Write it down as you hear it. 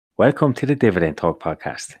Welcome to the Dividend Talk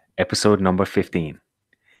podcast, episode number 15.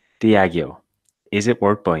 Diageo, is it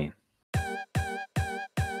worth buying?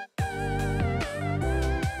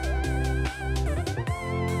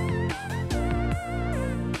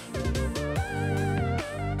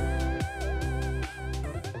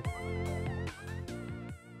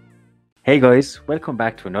 Hey guys, welcome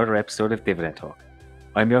back to another episode of Dividend Talk.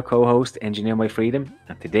 I'm your co-host, Engineer My Freedom,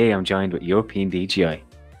 and today I'm joined with European DGI.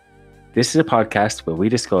 This is a podcast where we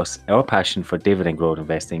discuss our passion for dividend growth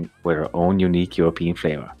investing with our own unique European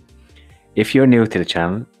flavour. If you're new to the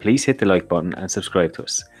channel, please hit the like button and subscribe to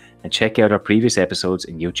us, and check out our previous episodes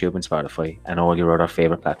in YouTube and Spotify and all your other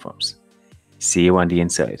favourite platforms. See you on the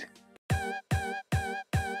inside.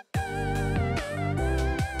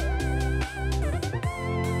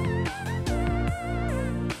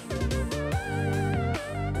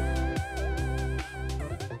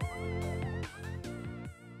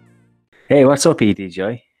 Hey, what's up,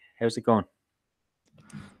 EDGI? How's it going?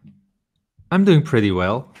 I'm doing pretty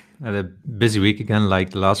well. I had a busy week again,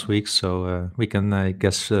 like last week, so we can, I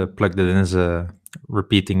guess, plug that in as a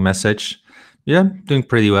repeating message. Yeah, doing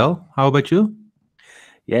pretty well. How about you?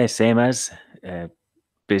 Yeah, same as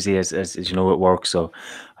busy as you know at work. So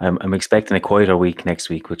I'm expecting a quieter week next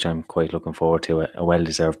week, which I'm quite looking forward to. A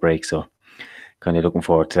well-deserved break, so kind of looking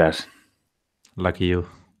forward to that. Lucky you.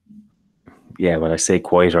 Yeah, when I say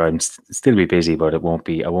quieter, I'm still be busy, but I won't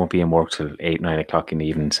be in work till 8-9 o'clock in the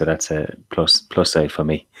evening. So that's a plus side for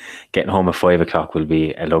me. Getting home at 5 o'clock will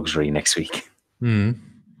be a luxury next week.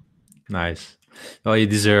 Nice. Well, you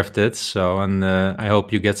deserved it. So, and I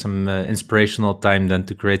hope you get some inspirational time then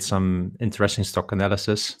to create some interesting stock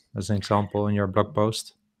analysis, as an example, in your blog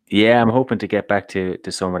post. Yeah, I'm hoping to get back to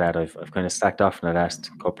some of that. I've kind of stacked off in the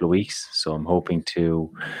last couple of weeks, so I'm hoping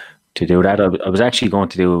to do that. I was actually going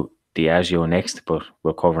to do Diageo next, but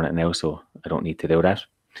we're covering it now, so I don't need to do that.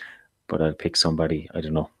 But I'll pick somebody. I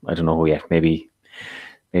don't know who yet. Maybe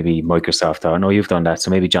Microsoft. Or no, you've done that. So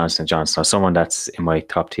maybe Johnson & Johnson or someone that's in my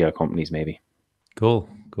top tier companies, maybe. Cool.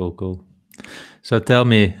 So tell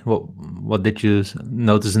me, what did you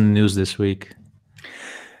notice in the news this week?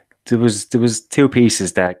 There was two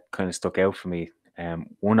pieces that kind of stuck out for me.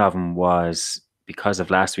 One of them was because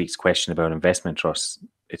of last week's question about investment trusts.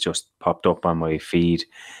 It just popped up on my feed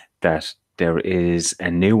that there is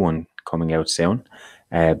a new one coming out soon.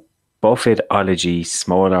 Buffettology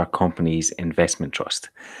Smaller Companies Investment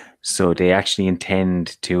Trust. So they actually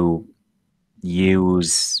intend to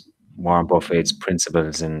use Warren Buffett's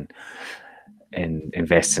principles in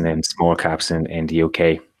investing in small caps in the UK.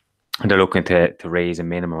 And they're looking to raise a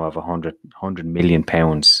minimum of £100 million,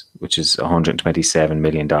 which is $127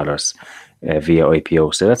 million via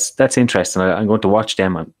IPO. So that's interesting. I'm going to watch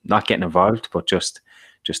them. I'm not getting involved, but just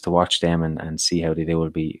to watch them and see how they do will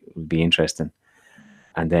be interesting.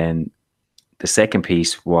 And then the second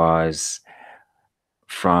piece was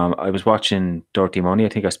I was watching Dirty Money. I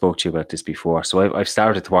think I spoke to you about this before. So I've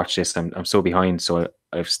started to watch this. I'm so behind. So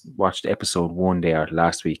I've watched episode 1 there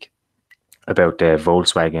last week about the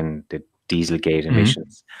Volkswagen, the Dieselgate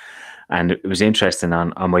emissions. And it was interesting.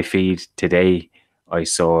 On my feed today, I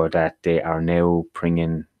saw that they are now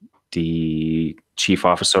bringing the chief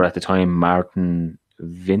officer at the time, Martin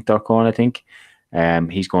Winterkorn, I think.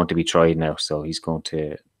 He's going to be tried now, so he's going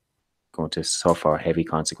to suffer heavy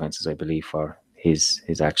consequences, I believe, for his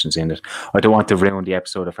actions in it. I don't want to ruin the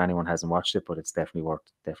episode if anyone hasn't watched it, but it's definitely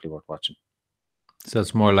worth watching. So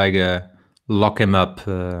it's more like a lock him up.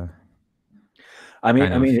 I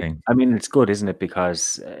mean, it's good, isn't it?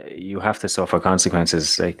 Because you have to suffer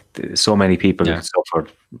consequences. Like so many people have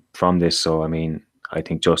suffered from this. So I mean, I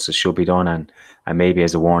think justice should be done, and maybe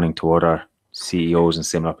as a warning to other CEOs in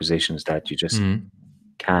similar positions that you just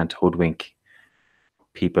can't hoodwink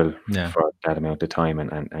people for that amount of time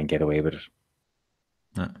and get away with it.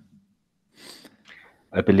 Yeah.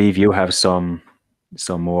 I believe you have some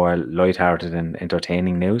more lighthearted and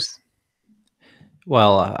entertaining news.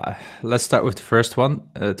 Well, let's start with the first one.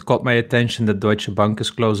 It caught my attention that Deutsche Bank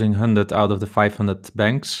is closing 100 out of the 500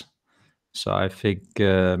 banks. So I think,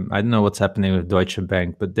 I don't know what's happening with Deutsche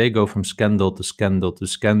Bank, but they go from scandal to scandal to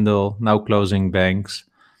scandal, now closing banks.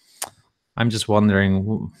 I'm just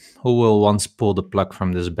wondering who will once pull the plug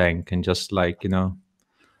from this bank and just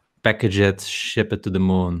package it, ship it to the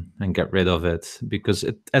moon and get rid of it, because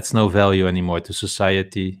it adds no value anymore to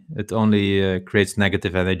society. It only creates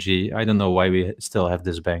negative energy. I don't know why we still have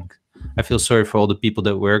this bank. I feel sorry for all the people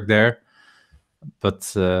that work there,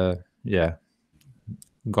 but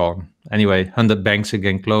gone. Anyway, 100 banks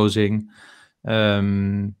again closing. Yeah,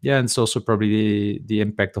 and it's also probably the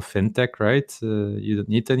impact of fintech, right? You don't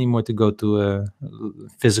need anymore to go to a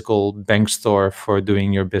physical bank store for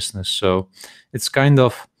doing your business. So it's kind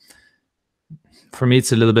of, for me,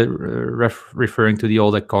 it's a little bit referring to the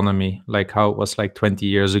old economy, like how it was like 20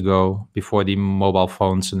 years ago before the mobile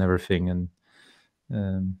phones and everything.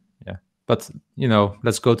 And yeah, but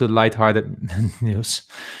let's go to lighthearted news.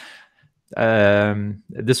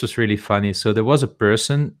 This was really funny. So there was a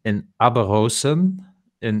person in Aberhosan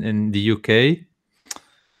in the UK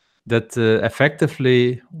that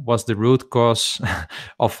effectively was the root cause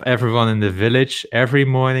of everyone in the village every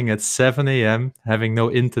morning at 7 a.m. having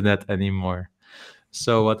no internet anymore.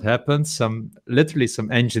 So what happened? Literally some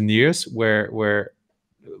engineers were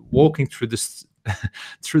walking through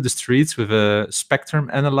through the streets with a spectrum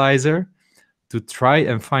analyzer to try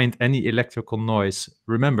and find any electrical noise.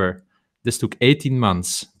 Remember, this took 18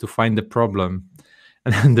 months to find the problem.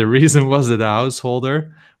 And the reason was that the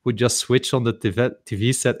householder would just switch on the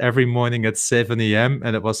TV set every morning at 7 a.m.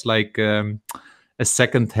 And it was like a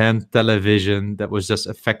second-hand television that was just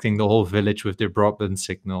affecting the whole village with their broadband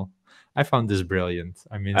signal. I found this brilliant.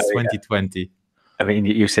 I mean, it's 2020. I mean,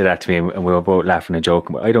 you said that to me, and we were both laughing and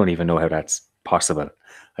joking, but I don't even know how that's possible.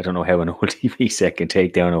 I don't know how an old TV set can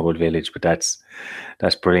take down a whole village, but that's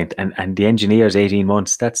brilliant. And the engineers, 18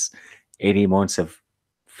 months, that's 18 months of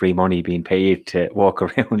free money being paid to walk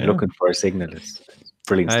around looking for a signal. It's a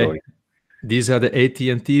brilliant story. These are the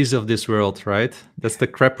AT&Ts of this world, right? That's the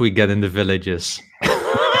crap we get in the villages.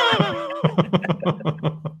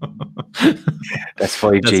 That's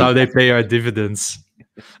 5G. That's how they pay our dividends.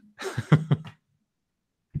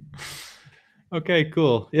 Okay,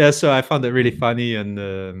 cool. Yeah, so I found it really funny,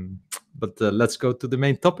 and but let's go to the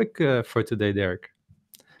main topic for today, Derek.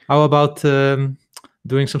 How about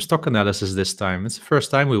doing some stock analysis this time? It's the first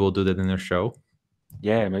time we will do that in our show.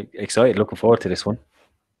 Yeah, I'm excited. Looking forward to this one.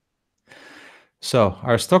 So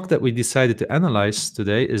our stock that we decided to analyze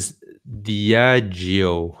today is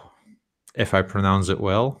Diageo, if I pronounce it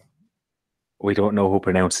well. We don't know who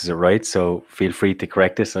pronounces it right, so feel free to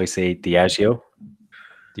correct us. I say Diageo.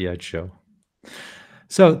 Diageo.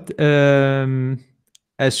 So,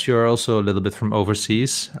 as you're also a little bit from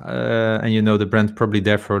overseas, and you know the brand probably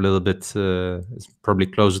there for a little bit, it's probably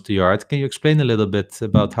closer to your heart. Can you explain a little bit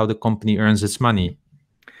about how the company earns its money?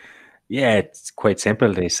 Yeah, it's quite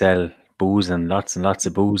simple. They sell booze and lots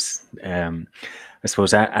of booze. I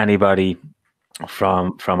suppose anybody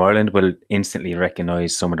from Ireland will instantly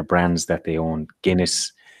recognize some of the brands that they own: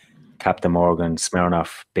 Guinness, Captain Morgan,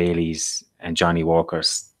 Smirnoff, Baileys, and Johnny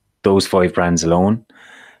Walker's. Those 5 brands alone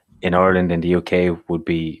in Ireland and the UK would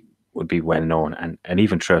be well known, and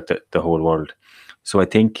even throughout the whole world. So I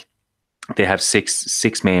think they have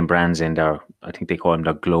six main brands in there. I think they call them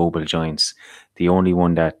the global giants. The only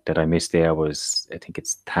one that I missed there was, I think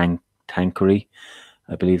it's Tanqueray,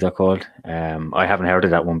 I believe they're called. I haven't heard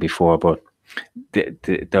of that one before, but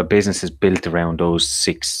their business is built around those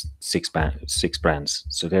six brands.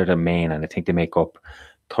 So they're the main, and I think they make up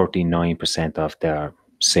 39% of their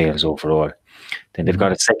sales overall. Then they've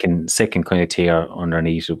got a second kind of tier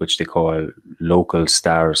underneath it, which they call local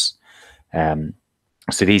stars.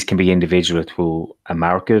 So these can be individuals who a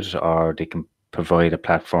market, or they can provide a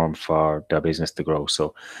platform for their business to grow.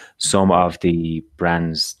 So some of the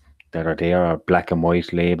brands that are there are black and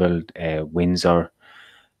white labeled, Windsor.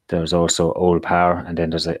 There's also Old Par, and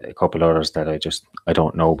then there's a couple others that I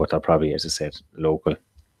don't know, but they're probably, as I said, local.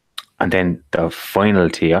 And then the final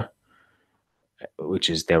tier, which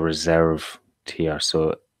is their reserve tier.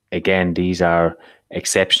 So again, these are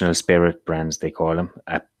exceptional spirit brands, they call them,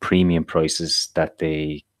 at premium prices that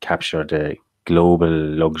they capture the global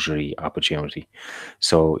luxury opportunity.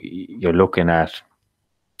 So you're looking at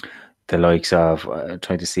the likes of,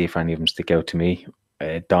 trying to see if any of them stick out to me,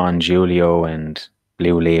 Don Julio and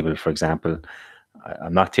Blue Label, for example.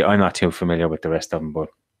 I'm not too familiar with the rest of them, but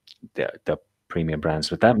the premium brands.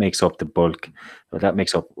 But that makes up the bulk. That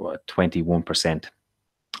makes up 21%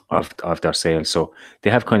 of their sales. So they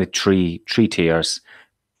have kind of three tiers.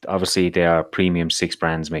 Obviously, they are premium 6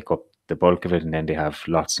 brands make up the bulk of it, and then they have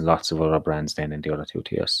lots and lots of other brands then in the other 2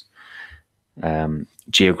 tiers.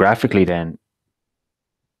 Geographically, then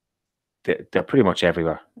they're pretty much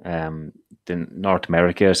everywhere. The North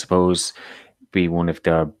America, I suppose, be one of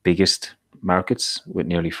their biggest markets with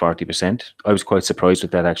nearly 40%. I was quite surprised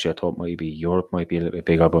with that, actually. I thought maybe Europe might be a little bit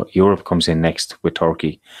bigger, but Europe comes in next with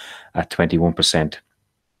Turkey at 21%.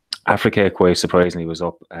 Africa, quite surprisingly, was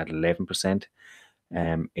up at 11%.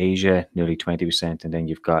 Asia, nearly 20%. And then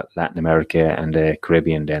you've got Latin America and the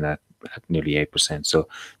Caribbean then at nearly 8%. So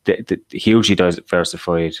the hugely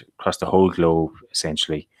diversified across the whole globe,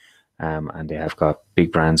 essentially. and they have got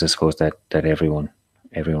big brands, I suppose, that everyone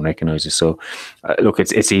recognizes. So, look,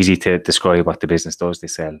 it's easy to describe what the business does. They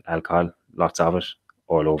sell alcohol, lots of it,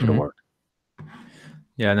 all over the world.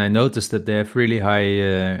 Yeah, and I noticed that they have really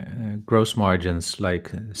high gross margins,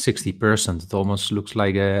 like 60%. It almost looks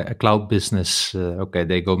like a cloud business. Okay,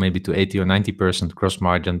 they go maybe to 80 or 90% gross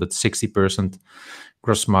margin, but 60%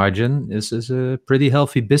 gross margin is a pretty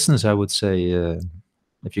healthy business, I would say,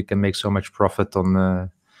 if you can make so much profit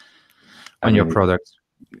on your products.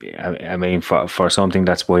 I mean, for something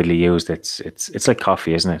that's widely used, it's like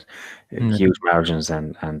coffee, isn't it? Huge margins,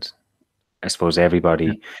 and I suppose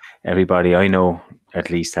everybody I know at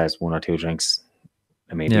least has one or two drinks,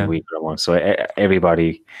 maybe a week or one. So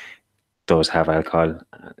everybody does have alcohol.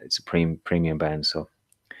 It's a premium brand. So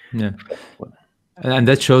yeah. And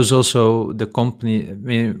that shows also the company. I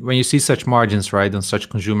mean, when you see such margins, right, on such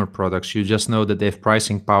consumer products, you just know that they have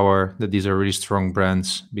pricing power, that these are really strong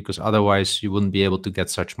brands, because otherwise you wouldn't be able to get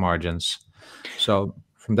such margins. So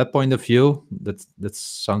from that point of view, that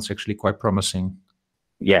sounds actually quite promising.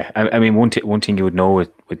 Yeah, I mean, one thing you would know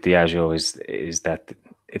with Diageo is that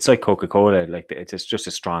it's like Coca-Cola. Like, it's just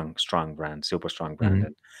a strong brand, super strong brand,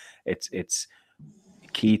 and it's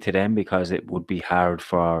key to them, because it would be hard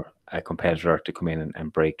for a competitor to come in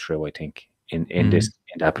and break through. I think in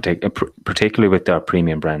that particularly with their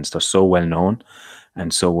premium brands, they're so well known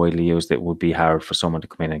and so widely used, it would be hard for someone to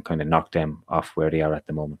come in and kind of knock them off where they are at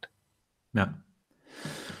the moment. Yeah.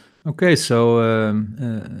 Okay, so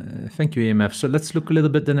thank you, EMF. So let's look a little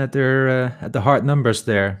bit then at the hard numbers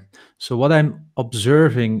there. So what I'm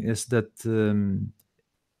observing is that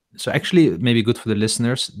so actually, maybe good for the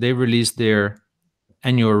listeners, they released their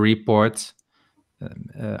annual report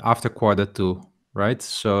after Q2, right?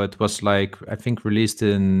 So it was like, I think, released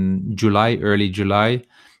in July, early July.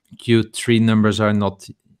 Q3 numbers are not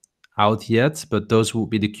out yet, but those will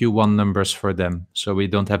be the Q1 numbers for them. So we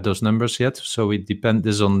don't have those numbers yet. So we depend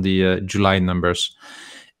this on the July numbers.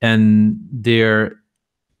 And their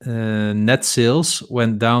net sales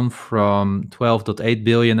went down from 12.8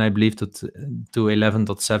 billion, I believe, to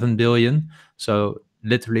 11.7 billion. So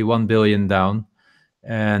literally 1 billion down.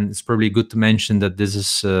 And it's probably good to mention that this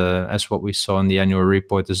is, as what we saw in the annual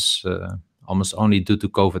report, is almost only due to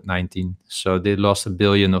COVID-19. So they lost 1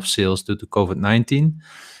 billion of sales due to COVID-19,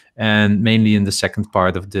 and mainly in the second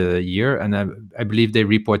part of the year. And I believe they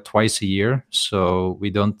report twice a year. So we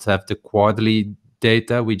don't have the quarterly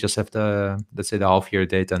data. We just have the, let's say, the half-year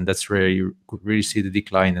data. And that's where you could really see the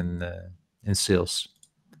decline in sales.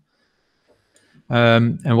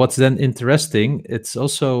 And what's then interesting, it's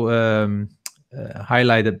also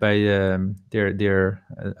highlighted by their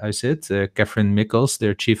I said, Catherine Mikkels,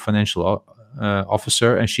 their chief financial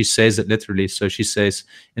officer, and she says it literally. So she says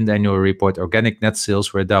in the annual report, organic net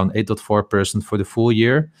sales were down 8.4% for the full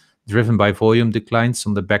year, driven by volume declines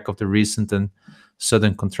on the back of the recent and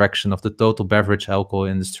sudden contraction of the total beverage alcohol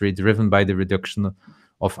industry, driven by the reduction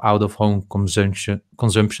of out-of-home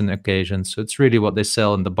consumption occasions. So it's really what they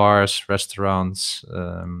sell in the bars, restaurants,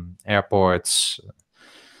 airports.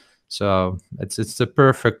 So it's the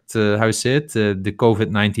perfect, how you say it, the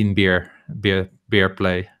COVID-19 beer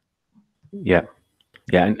play. Yeah,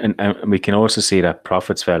 and we can also see that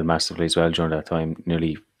profits fell massively as well during that time,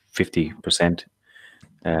 nearly 50%.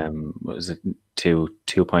 Was it to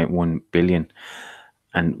 2.1 billion?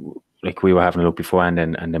 And like we were having a look beforehand,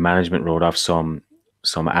 and the management wrote off some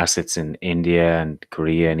assets in India and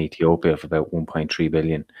Korea and Ethiopia of about 1.3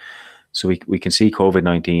 billion. So we can see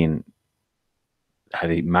COVID-19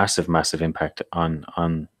 had a massive impact on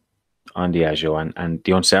Diageo, and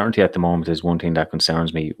the uncertainty at the moment is one thing that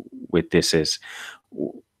concerns me with this. Is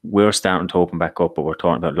we're starting to open back up, but we're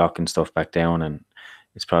talking about locking stuff back down, and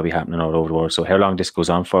it's probably happening all over the world. So how long this goes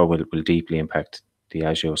on for will deeply impact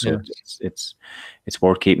Diageo. So it's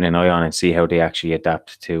worth keeping an eye on and see how they actually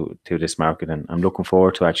adapt to this market. And I'm looking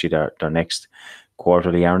forward to actually their next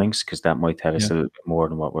quarterly earnings, because that might tell us a little bit more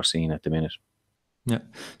than what we're seeing at the minute. Yeah.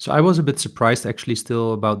 So I was a bit surprised actually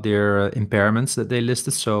still about their impairments that they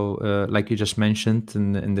listed. So like you just mentioned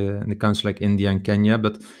in the countries like India and Kenya,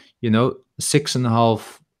 but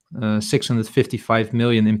 655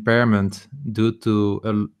 million impairment due to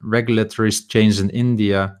a regulatory change in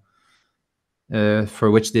India,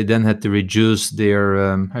 for which they then had to reduce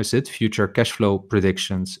their future cash flow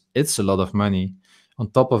predictions. It's a lot of money.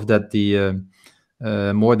 On top of that, the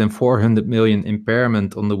more than 400 million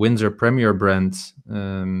impairment on the Windsor Premier brand,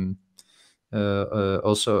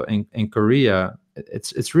 also in Korea.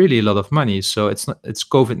 It's really a lot of money. So it's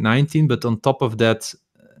COVID-19, but on top of that,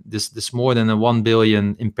 this more than a 1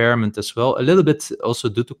 billion impairment as well. A little bit also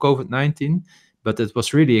due to COVID-19, but it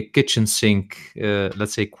was really a kitchen sink,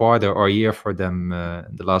 let's say, quarter or year for them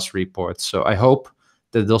in the last report. So I hope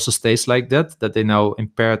that it also stays like that they now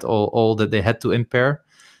impaired all that they had to impair,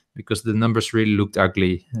 because the numbers really looked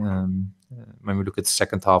ugly when we look at the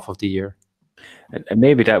second half of the year. And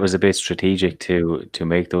maybe that was a bit strategic to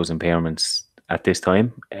make those impairments at this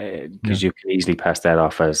time, because you can easily pass that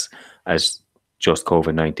off as just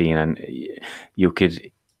COVID-19, and you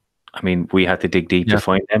could. I mean, we had to dig deep to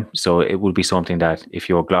find them, so it would be something that if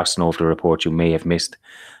you're glossing over the report, you may have missed,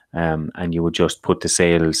 and you would just put the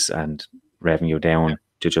sales and revenue down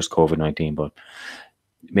to just COVID-19. But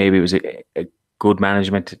maybe it was a good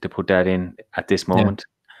management to put that in at this moment,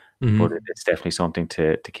 but it's definitely something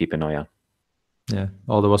to keep an eye on. Yeah,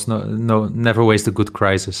 there was never waste a good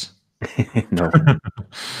crisis. No.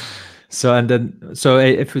 So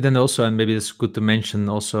if we then also, and maybe it's good to mention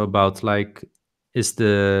also about like,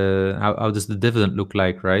 how does the dividend look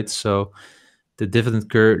like, right? So the dividend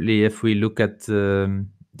currently, if we look at the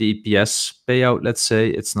EPS payout, let's say,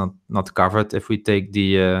 it's not covered. If we take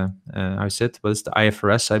the how is it? What is the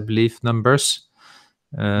IFRS, I believe, numbers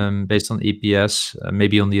based on EPS,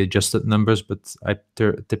 maybe on the adjusted numbers, but I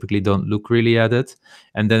typically don't look really at it.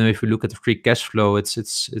 And then if we look at the free cash flow, it's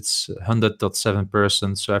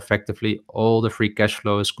 100.7%. So effectively, all the free cash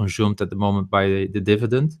flow is consumed at the moment by the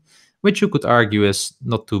dividend, which you could argue is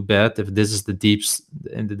not too bad. If this is the depth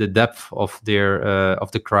of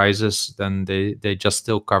the crisis, then they just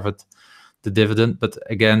still covered the dividend. But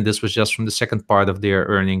again, this was just from the second part of their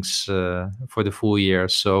earnings for the full year.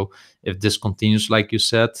 So if this continues, like you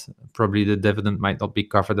said, probably the dividend might not be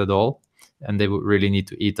covered at all, and they would really need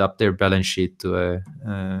to eat up their balance sheet to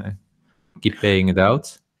keep paying it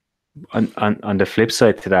out. On the flip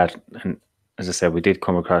side to that, and as I said, we did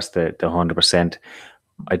come across the 100%.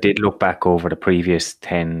 I did look back over the previous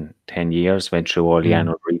 10 years, went through all the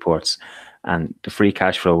annual reports, and the free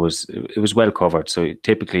cash flow was well covered. So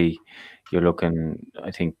typically you're looking, I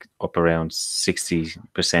think, up around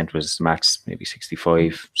 60% was max, maybe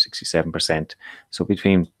 65, 67%. So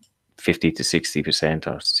between 50 to 60%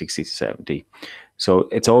 or 60 to 70. So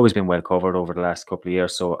it's always been well covered over the last couple of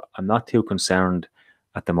years. So I'm not too concerned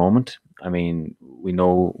at the moment. I mean, we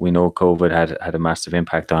know COVID had a massive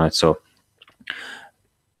impact on it. So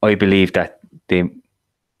I believe that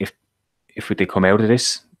if they come out of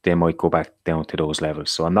this, they might go back down to those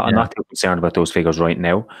levels. So I'm not too concerned about those figures right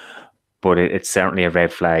now, but it's certainly a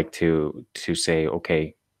red flag to say,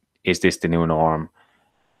 okay, is this the new norm?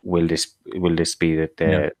 Will this be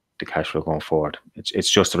the cash flow going forward? It's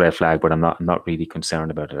just a red flag, but I'm not really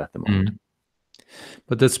concerned about it at the moment.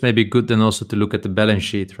 But that's maybe good then also to look at the balance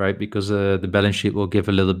sheet, right? Because the balance sheet will give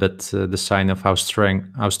a little bit the sign of how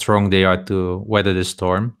strong they are to weather the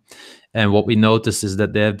storm. And what we noticed is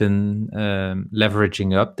that they have been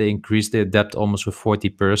leveraging up. They increased their debt almost with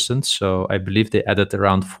 40%. So I believe they added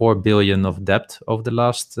around 4 billion of debt over the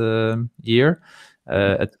last year.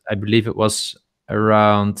 I believe it was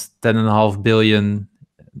around 10.5 billion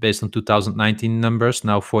based on 2019 numbers,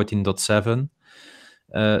 now 14.7.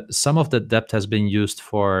 Some of that debt has been used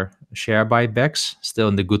for share buybacks, still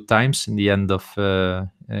in the good times, in the end of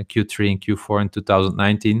Q3 and Q4 in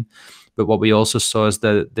 2019. But what we also saw is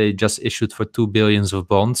that they just issued for 2 billion of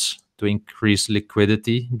bonds to increase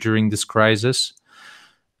liquidity during this crisis.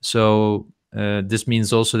 So this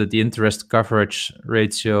means also that the interest coverage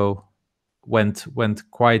ratio went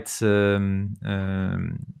quite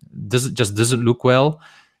doesn't look well.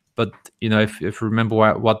 But if you remember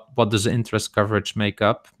what does the interest coverage make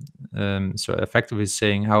up? So effectively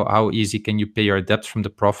saying how easy can you pay your debt from the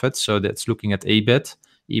profit? So that's looking at EBIT.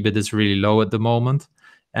 EBIT is really low at the moment,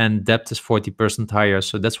 and debt is 40% higher.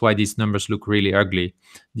 So that's why these numbers look really ugly.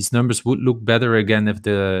 These numbers would look better again if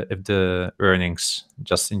the earnings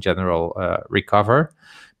just in general recover,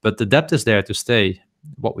 but the debt is there to stay.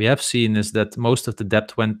 What we have seen is that most of the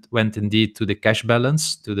debt went indeed to the cash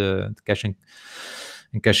balance, to the cash and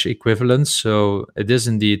cash equivalents. So it is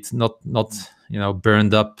indeed not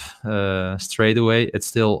burned up straight away. It's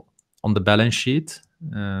still on the balance sheet,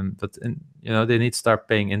 but they need to start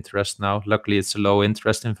paying interest now. Luckily, it's a low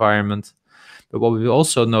interest environment. But what we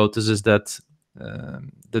also notice is that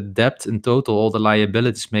the debt in total, all the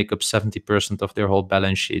liabilities make up 70% of their whole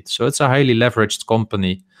balance sheet. So it's a highly leveraged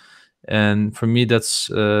company. And for me, that's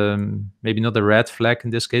maybe not a red flag in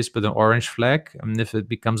this case, but an orange flag. I mean, if it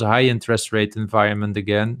becomes a high interest rate environment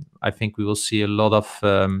again, I think we will see a lot of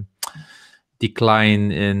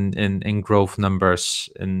decline in growth numbers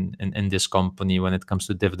in this company when it comes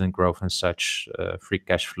to dividend growth and such, free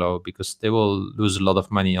cash flow, because they will lose a lot of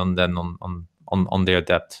money on their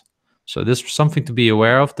debt. So this is something to be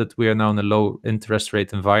aware of, that we are now in a low interest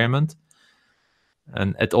rate environment.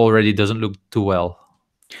 and it already doesn't look too well.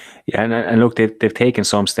 Yeah, and look, they've taken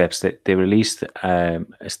some steps. That they released a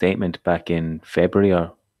statement back in February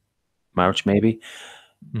or March, maybe,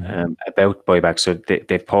 about buybacks. So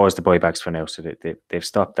they've paused the buybacks for now. So they've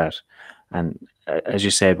stopped that. And as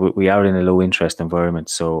you said, we are in a low interest environment.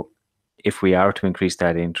 So if we are to increase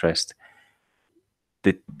that interest,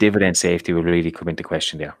 the dividend safety will really come into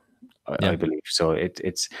question there. I believe so.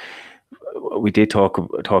 It's we did talk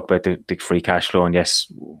about the free cash flow, and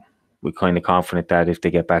yes, we're kind of confident that if they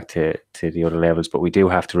get back to the other levels, but we do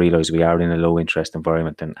have to realize we are in a low interest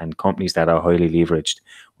environment, and companies that are highly leveraged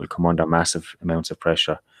will come under massive amounts of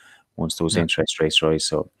pressure once those interest rates rise.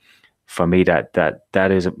 So for me,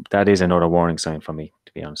 that is another warning sign for me,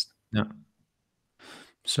 to be honest. Yeah.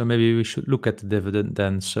 So maybe we should look at the dividend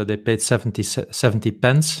then. So they paid 70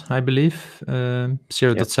 pence, I believe,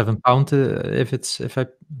 0.7 pound, if I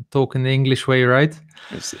talk in the English way, right?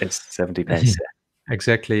 It's 70 pence.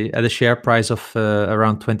 Exactly, at a share price of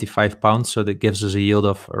around 25 pounds. So that gives us a yield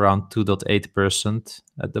of around 2.8%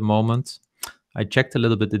 at the moment. I checked a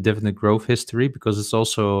little bit the dividend growth history because it's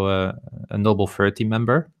also a Noble 30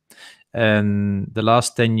 member. And the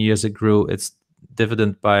last 10 years, it grew its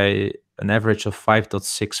dividend by an average of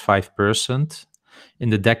 5.65%. In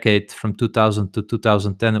the decade from 2000 to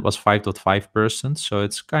 2010, it was 5.5%. So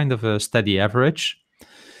it's kind of a steady average.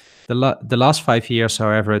 The last 5 years,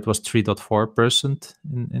 however, it was 3.4%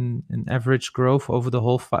 in average growth over the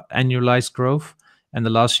whole annualized growth. And the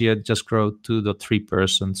last year it just grew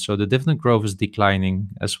 2.3%. So the dividend growth is declining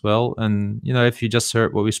as well. And, if you just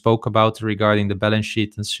heard what we spoke about regarding the balance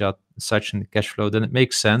sheet and such and the cash flow, then it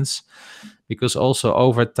makes sense. Because also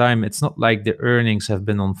over time, it's not like the earnings have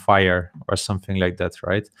been on fire or something like that,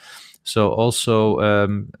 right? So also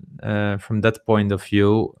from that point of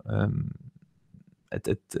view,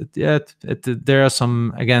 there are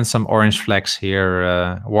some orange flags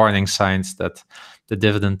here, warning signs that the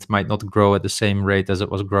dividend might not grow at the same rate as it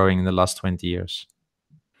was growing in the last 20 years.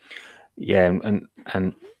 Yeah,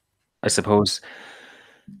 and I suppose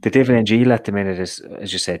the dividend yield at the minute is,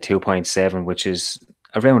 as you said, 2.7, which is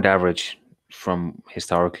around average from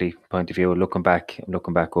historically point of view. Looking back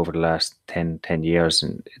over the last 10 years,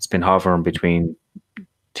 and it's been hovering between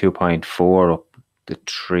 2.4 up to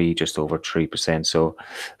 3, just over 3%. So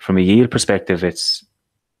from a yield perspective, it's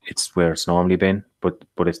where it's normally been, but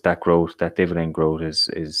it's that growth, that dividend growth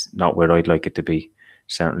is not where I'd like it to be.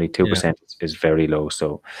 Certainly 2% is very low.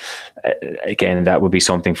 So again, that would be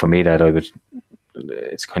something for me that I would,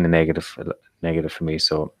 it's kind of negative for me.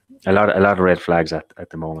 So a lot of red flags at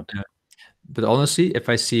the moment. Yeah. But honestly, if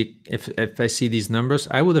I see these numbers,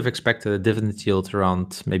 I would have expected a dividend yield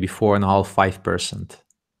around maybe 4.5%, 5%.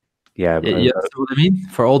 Yeah, you know what I mean?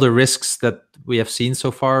 For all the risks that we have seen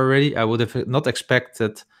so far already, I would have not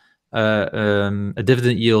expected a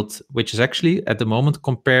dividend yield, which is actually at the moment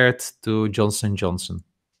compared to Johnson & Johnson.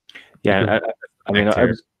 Yeah, I mean, I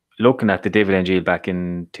was looking at the dividend yield back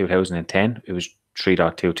in 2010. It was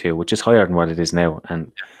 3.22, which is higher than what it is now,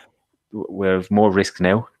 and we have more risk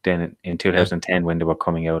now than in 2010 when they were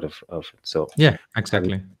coming out of it. So yeah,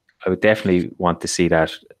 exactly. I would definitely want to see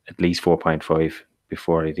that at least 4.5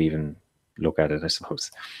 before I'd even look at it, I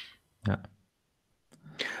suppose. Yeah.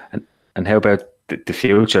 And how about the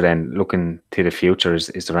future then? Looking to the future, is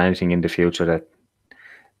there anything in the future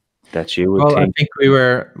that you would think? I think we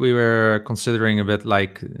were considering a bit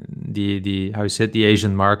like the how you said, the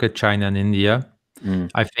Asian market, China and India.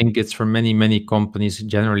 I think it's for many companies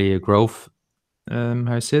generally a growth,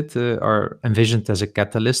 how you said, are envisioned as a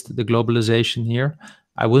catalyst, the globalization here.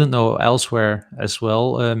 I wouldn't know elsewhere as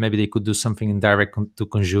well. Maybe they could do something in direct to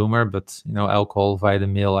consumer, but alcohol via the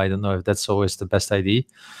mail, I don't know if that's always the best idea.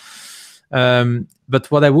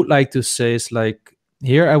 But what I would like to say is, like,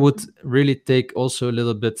 here I would really take also a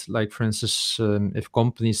little bit, like, for instance, if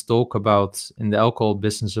companies talk about in the alcohol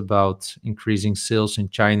business about increasing sales in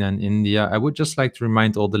China and India, I would just like to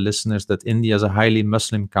remind all the listeners that India is a highly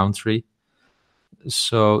Muslim country.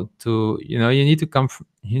 So you need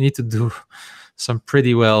to do some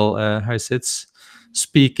pretty well, how is it,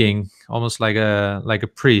 speaking almost like a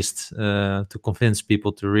priest to convince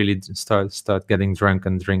people to really start getting drunk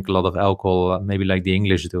and drink a lot of alcohol, maybe like the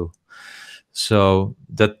English do. So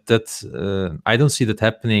that I don't see that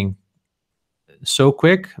happening so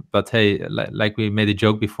quick. But hey, like we made a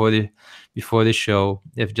joke before the show,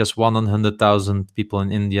 if just 1 on 100,000 people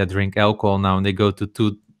in India drink alcohol now, and they go to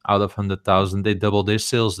 2 out of 100,000, they double their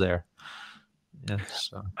sales there. Yes.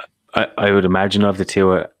 So. I would imagine of the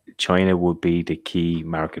two, China would be the key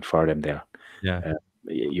market for them there. Yeah.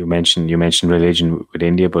 You mentioned religion with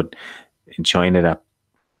India, but in China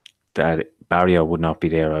that barrier would not be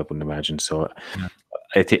there, I wouldn't imagine. So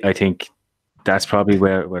I think that's probably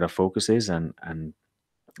where the focus is, and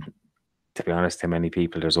to be honest, to many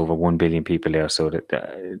people, there's over 1 billion people there, so that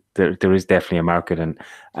there is definitely a market, and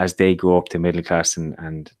as they go up to middle class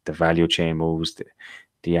and the value chain moves,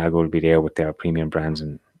 Diageo will be there with their premium brands,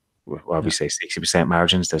 and what we say 60%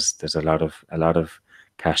 margins. There's a lot of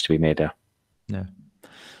cash to be made there. Yeah.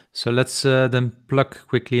 So let's then plug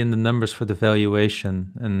quickly in the numbers for the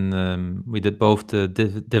valuation, and we did both the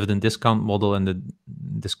dividend discount model and the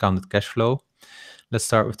discounted cash flow. Let's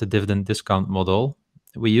start with the dividend discount model.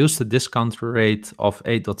 We used a discount rate of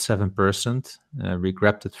 8.7%. We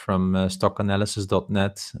grabbed it from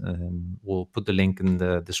stockanalysis.net. We'll put the link in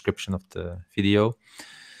the description of the video.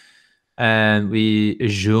 And we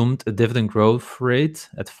assumed a dividend growth rate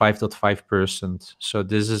at 5.5%. So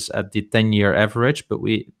this is at the 10-year average, but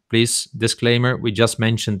please, disclaimer, we just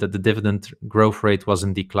mentioned that the dividend growth rate was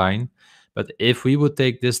in decline. But if we would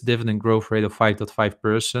take this dividend growth rate of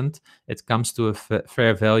 5.5%, it comes to a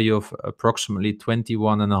fair value of approximately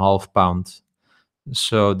 £21.5.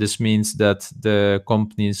 So this means that the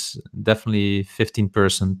company is definitely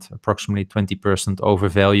 15%, approximately 20%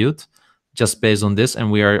 overvalued, just based on this, and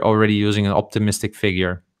we are already using an optimistic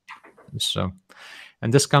figure. So,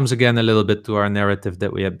 and this comes again a little bit to our narrative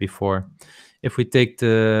that we had before. If we take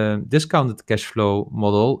the discounted cash flow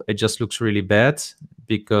model, it just looks really bad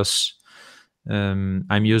because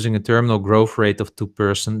I'm using a terminal growth rate of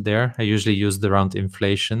 2% there. I usually use the round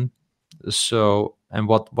inflation. So, and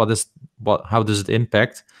how does it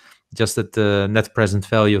impact? Just that the net present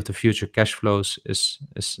value of the future cash flows is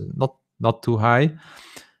not too high.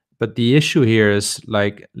 But the issue here is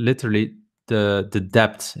like literally the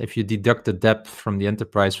debt. If you deduct the debt from the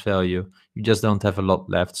enterprise value, you just don't have a lot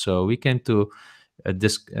left. So we came to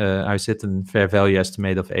I said a fair value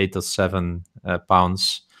estimate of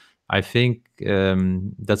 £8.7. I think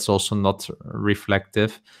that's also not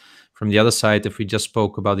reflective. From the other side, if we just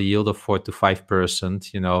spoke about a yield of 4 to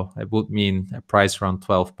 5%, it would mean a price around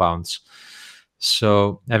 £12.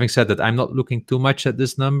 So having said that, I'm not looking too much at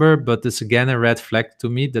this number, but it's again a red flag to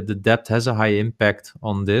me that the debt has a high impact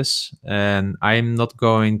on this. And I'm not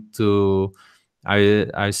going to,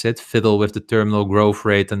 I said, fiddle with the terminal growth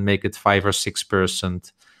rate and make it 5 or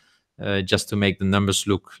 6%. Just to make the numbers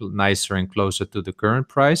look nicer and closer to the current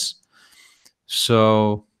price.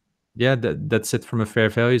 So yeah, that's it from a fair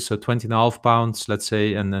value. So £20.5, let's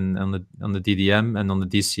say, and then on the DDM and on the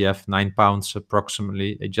DCF, £9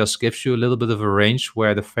 approximately. It just gives you a little bit of a range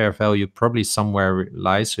where the fair value probably somewhere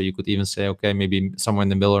lies. So you could even say, okay, maybe somewhere in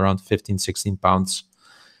the middle around £15-16.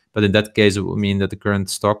 But in that case, it would mean that the current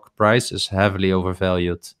stock price is heavily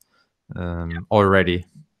overvalued already.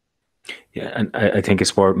 Yeah, and I think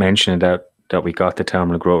it's worth mentioning that we got the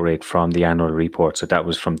terminal growth rate from the annual report. So that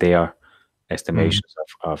was from their estimations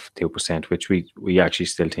of 2%, which we actually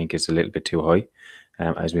still think is a little bit too high.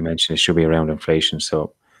 As we mentioned, it should be around inflation.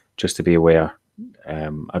 So just to be aware,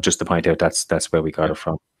 just to point out, that's where we got it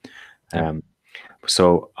from.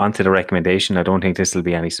 So onto the recommendation. I don't think this will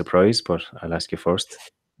be any surprise, but I'll ask you first.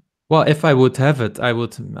 Well, if I would have it, I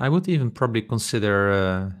would even probably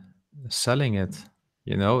consider selling it.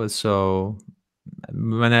 So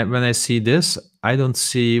when I see this, I don't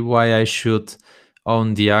see why I should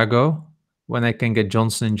own Diageo when I can get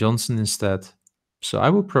Johnson & Johnson instead. So I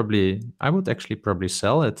would actually probably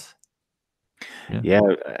sell it. Yeah,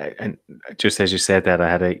 and just as you said that, I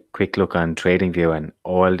had a quick look on TradingView, and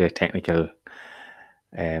all the technical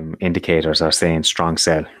indicators are saying strong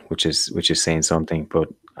sell, which is saying something. But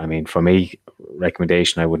I mean, for me,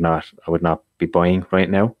 recommendation, I would not be buying right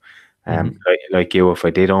now. Like you, if I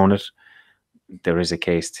did own it, there is a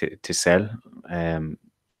case to sell.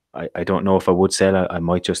 I don't know if I would sell. I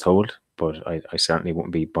might just hold, but I certainly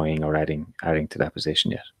wouldn't be buying or adding to that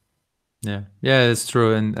position yet. Yeah, it's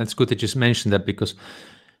true, and it's good that you mentioned that, because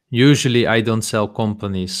usually I don't sell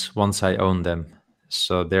companies once I own them.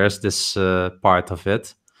 So there's this part of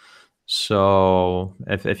it. So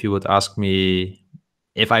if you would ask me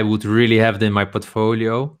if I would really have it in my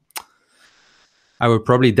portfolio, I would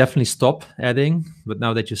probably definitely stop adding. But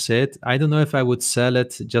now that you say it, I don't know if I would sell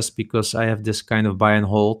it, just because I have this kind of buy and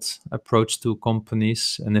hold approach to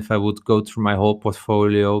companies. And if I would go through my whole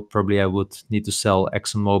portfolio, probably I would need to sell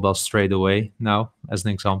ExxonMobil straight away now, as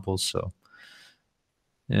an example. So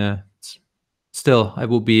yeah, still, I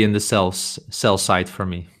will be in the sell side for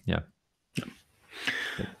me. Yeah.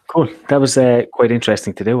 Cool. That was quite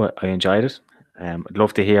interesting to do. I enjoyed it. I'd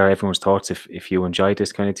love to hear everyone's thoughts. If you enjoyed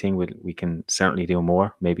this kind of thing, we can certainly do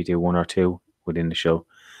more, maybe do one or two within the show.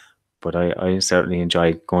 But I certainly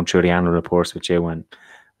enjoy going through the annual reports with you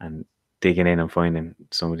and digging in and finding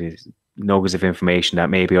some of these nuggets of information that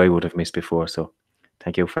maybe I would have missed before. So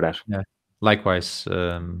thank you for that. Yeah. Likewise,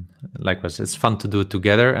 it's fun to do it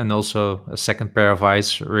together, and also a second pair of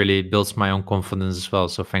eyes really builds my own confidence as well.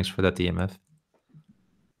 So thanks for that, EMF.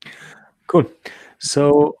 Cool.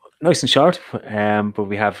 So nice and short, but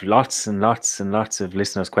we have lots and lots and lots of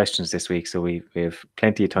listeners' questions this week, so we have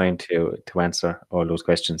plenty of time to answer all those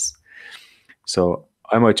questions. So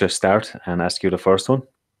I might just start and ask you the first one.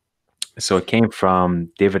 So it came from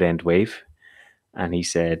Dividend Wave, and he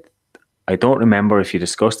said, I don't remember if you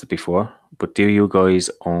discussed it before, but do you guys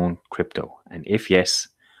own crypto? And if yes,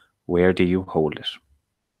 where do you hold it?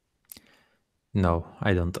 No,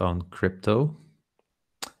 I don't own crypto,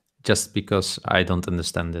 just because I don't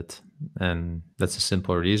understand it. And that's a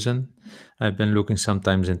simple reason. I've been looking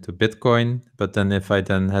sometimes into Bitcoin, but then if I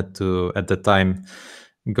then had to, at the time,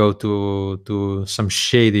 go to some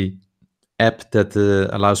shady app that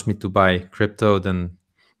allows me to buy crypto, then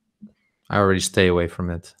I already stay away from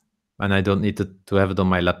it. And I don't need to have it on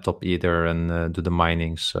my laptop either and do the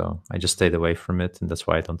mining. So I just stayed away from it, and that's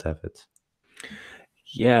why I don't have it.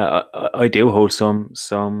 Yeah, I do hold some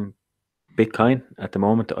Bitcoin at the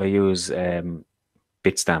moment. I use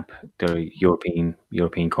Bitstamp, the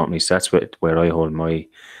European company. So that's where I hold my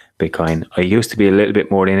Bitcoin. I used to be a little bit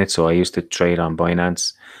more in it, so I used to trade on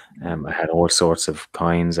Binance. I had all sorts of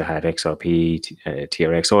coins. I had XRP,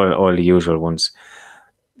 TRX, all the usual ones.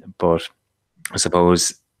 But I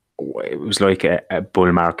suppose it was like a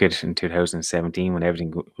bull market in 2017 when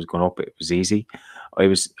everything was going up. It was easy. I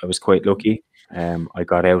was quite lucky. I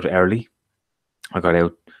got out early. I got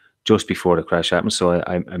out just before the crash happened, so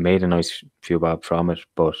I made a nice few bob from it.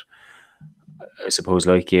 But I suppose,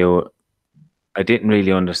 like you, I didn't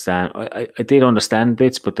really understand. I did understand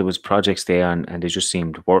bits, but there was projects there, and they just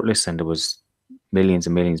seemed worthless, and there was millions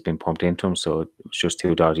and millions being pumped into them, so it was just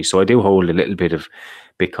too dodgy. So I do hold a little bit of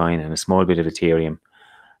Bitcoin and a small bit of Ethereum.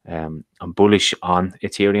 I'm bullish on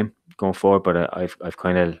Ethereum going forward, but I've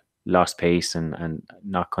kind of lost pace and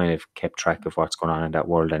not kind of kept track of what's going on in that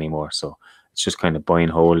world anymore. So it's just kind of buy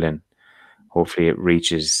and hold, and hopefully it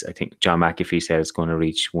reaches, I think John McAfee said it's going to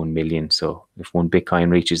reach 1 million. So if one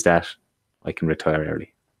Bitcoin reaches that, I can retire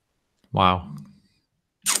early. Wow.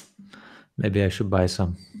 Maybe I should buy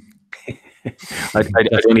some. I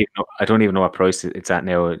don't even know what price it's at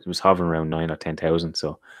now. It was hovering around 9 or 10,000.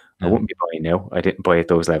 So I wouldn't be buying now. I didn't buy at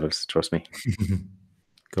those levels, trust me.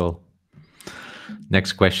 Cool.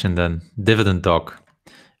 Next question then. Dividend dog.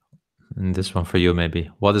 And this one for you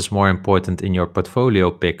maybe. What is more important in your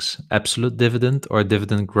portfolio picks? Absolute dividend or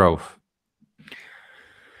dividend growth?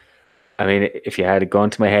 I mean, if you had a gun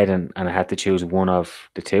to my head and I had to choose one of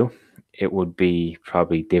the two, it would be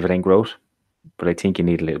probably dividend growth. But I think you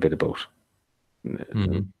need a little bit of both.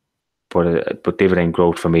 Mm-hmm. But dividend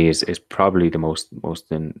growth for me is probably the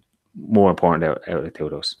more important out of the two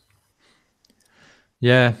of those.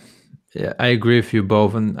 Yeah, I agree with you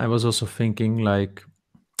both. And I was also thinking, like,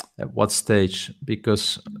 at what stage?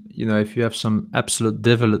 Because, if you have some absolute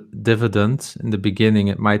dividend in the beginning,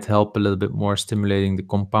 it might help a little bit more stimulating the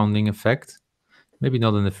compounding effect. Maybe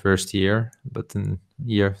not in the first year, but in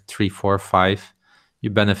year 3, 4, 5, you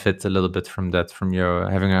benefit a little bit from that, from your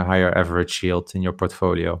having a higher average yield in your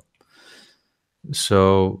portfolio.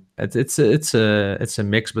 So it's a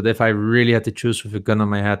mix. But if I really had to choose with a gun on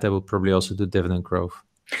my head, I would probably also do dividend growth.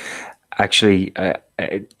 Actually,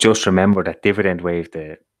 I just remember that Dividend Wave,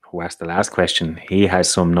 who asked the last question, he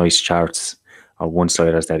has some nice charts or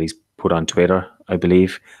one-siders that he's put on Twitter, I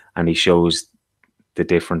believe, and he shows the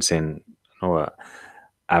difference in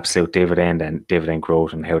absolute dividend and dividend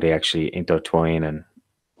growth and how they actually intertwine and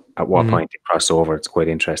at what point they cross over. It's quite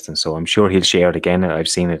interesting. So I'm sure he'll share it again. I've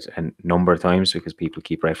seen it a number of times because people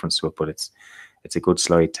keep reference to it, but it's a good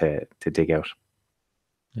slide to dig out.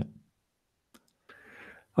 Yeah.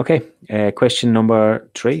 Okay, question number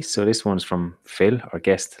 3. So this one's from Phil, our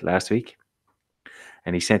guest last week,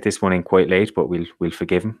 and he sent this one in quite late, but we'll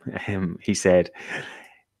forgive him. He said,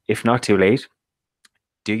 if not too late,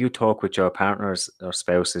 do you talk with your partners or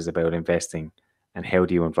spouses about investing, and how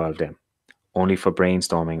do you involve them? Only for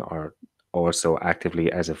brainstorming or also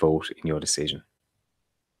actively as a vote in your decision?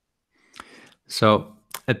 So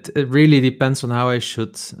it really depends on how I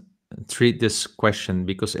should treat this question,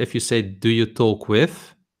 because if you say, do you talk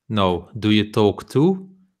with? No. Do you talk to?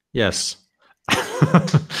 Yes.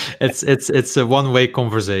 It's a one-way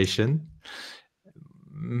conversation.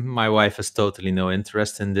 My wife has totally no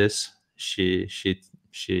interest in this. She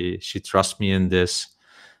trusts me in this.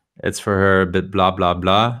 It's for her a bit blah blah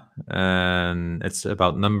blah, and it's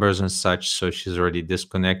about numbers and such. So she's already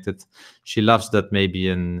disconnected. She loves that maybe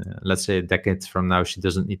in, let's say, a decade from now, she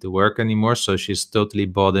doesn't need to work anymore. So she's totally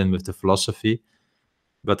bought in with the philosophy.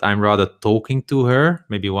 but I'm rather talking to her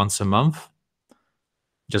maybe once a month,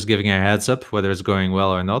 just giving her a heads up whether it's going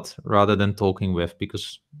well or not, rather than talking with,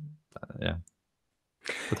 because yeah.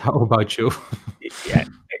 But how about you? Yeah,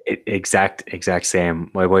 exact same.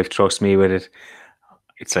 My wife trusts me with it.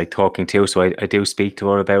 It's like talking to, so I do speak to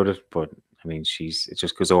her about it, but I mean, it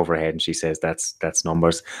just goes over her head, and she says that's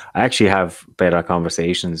numbers. I actually have better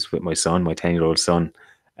conversations with my son, my 10-year-old son,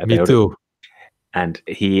 Me about it. too. And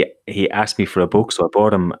he asked me for a book, so I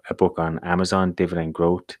bought him a book on Amazon, Dividend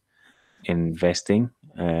Growth Investing.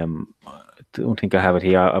 I don't think I have it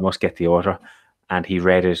here. I must get the author, and he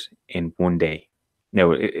read it in one day. No,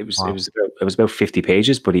 Wow. it was about 50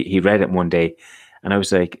 pages, but he read it in one day, and I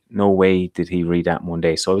was like, no way did he read that in one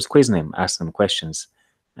day. So I was quizzing him, asking him questions,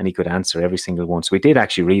 and he could answer every single one. So we did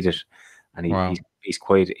actually read it, and Wow. he's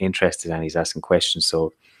quite interested, and he's asking questions.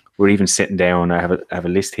 So we're even sitting down. I have a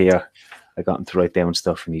list here. I got him to write down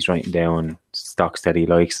stuff, and he's writing down stocks that he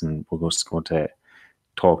likes, and we're just going to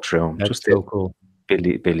talk through them, That's just so to cool. build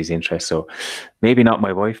his interest. So maybe not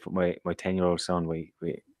my wife, but my 10-year-old son.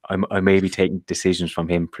 I may be taking decisions from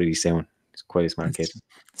him pretty soon. He's quite a smart kid.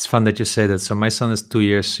 It's fun that you say that. So my son is 2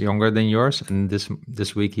 years younger than yours, and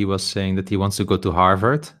this week he was saying that he wants to go to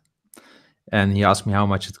Harvard, and he asked me how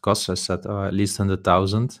much it costs. I said, at least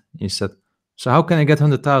 100,000. He said, so how can I get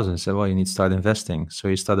 100,000? I said, well, you need to start investing. So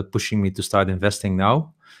he started pushing me to start investing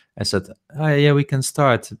now. I said, yeah, we can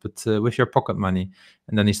start, but with your pocket money.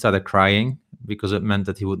 And then he started crying because it meant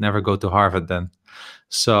that he would never go to Harvard then.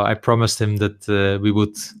 So I promised him that we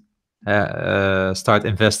would start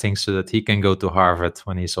investing so that he can go to Harvard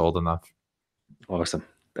when he's old enough. Awesome.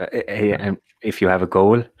 And if you have a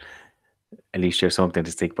goal, at least you have something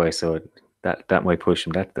to stick by. So that might push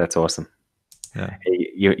him. That's awesome. Yeah.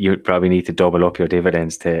 You probably need to double up your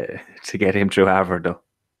dividends to get him through Harvard, though.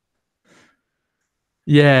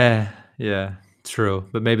 Yeah, true.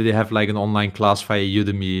 But maybe they have like an online class via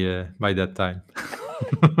Udemy by that time.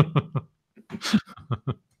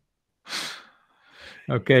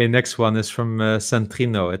 Okay, next one is from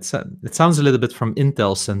Centrino. It sounds a little bit from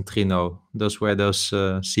Intel Centrino. Those were those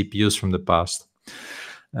CPUs from the past.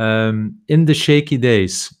 In the shaky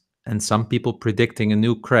days, and some people predicting a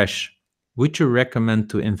new crash, would you recommend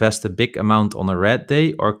to invest a big amount on a red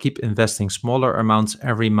day or keep investing smaller amounts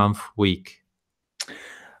every month, week?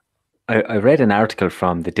 I read an article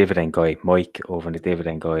from the Dividend guy, Mike, over in the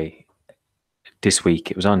Dividend guy this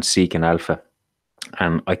week. It was on Seek and Alpha.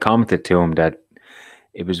 And I commented to him that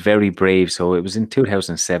it was very brave. So it was in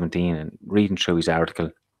 2017, and reading through his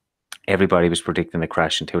article, everybody was predicting a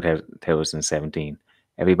crash in 2017.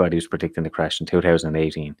 Everybody was predicting a crash in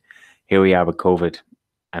 2018. Here we are with COVID,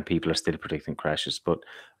 and people are still predicting crashes. But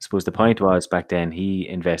I suppose the point was, back then he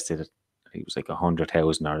invested, I think it was like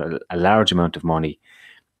 100,000 or a large amount of money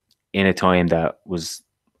in a time that was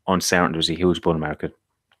uncertain. There was a huge bull market,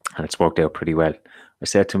 and it's worked out pretty well. I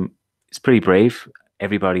said to him, it's pretty brave.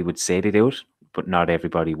 Everybody would say they do it, but not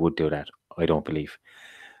everybody would do that, I don't believe.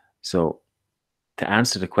 So to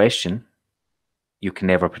answer the question, you can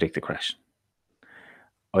never predict a crash.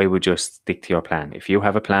 I would just stick to your plan. If you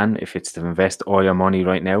have a plan, if it's to invest all your money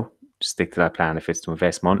right now, stick to that plan. If it's to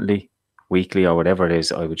invest monthly, weekly, or whatever it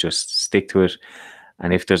is, I would just stick to it.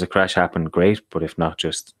 And if there's a crash happen, great. But if not,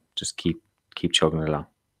 just keep chugging along.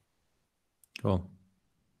 Cool.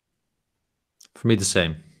 For me, the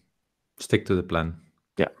same. Stick to the plan.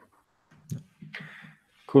 Yeah.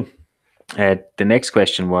 Cool. The next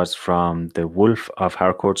question was from the Wolf of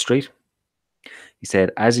Harcourt Street. He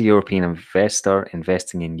said, as a European investor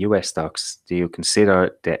investing in US stocks, do you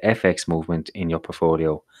consider the FX movement in your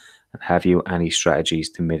portfolio, and have you any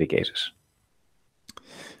strategies to mitigate it?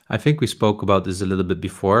 I think we spoke about this a little bit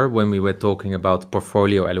before when we were talking about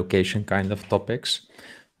portfolio allocation kind of topics.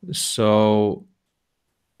 So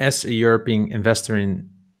as a European investor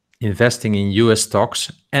in investing in US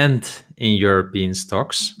stocks and in European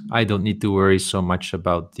stocks, I don't need to worry so much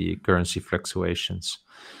about the currency fluctuations.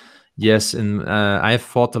 Yes, and I have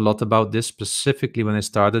thought a lot about this specifically when I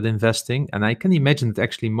started investing, and I can imagine that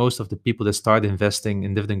actually most of the people that start investing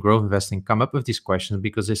in dividend growth investing come up with these questions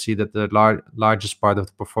because they see that the largest part of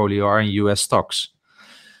the portfolio are in US stocks.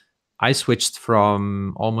 I switched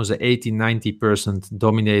from almost an 80-90%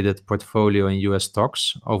 dominated portfolio in US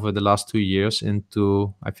stocks over the last 2 years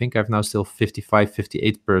into, I think I've now still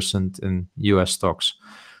 55-58% in US stocks.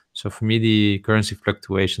 So for me, the currency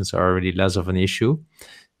fluctuations are already less of an issue.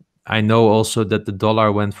 I know also that the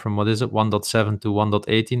dollar went from, 1.7 to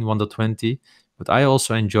 1.18, 1.20, but I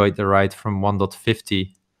also enjoyed the ride from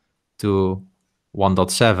 1.50 to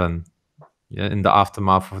 1.7 in the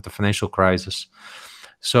aftermath of the financial crisis.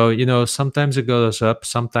 So, you know, sometimes it goes up,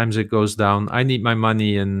 sometimes it goes down. I need my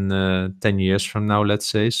money in 10 years from now, let's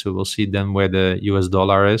say. So we'll see then where the US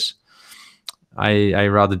dollar is. I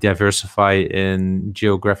rather diversify in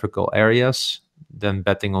geographical areas than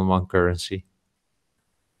betting on one currency.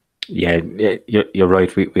 Yeah, you're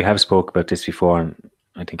right. We have spoke about this before, and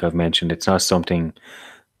I think I've mentioned it's not something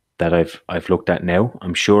that I've looked at now.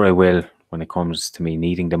 I'm sure I will when it comes to me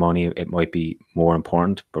needing the money. It might be more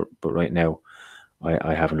important, but right now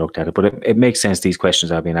I haven't looked at it. But it makes sense these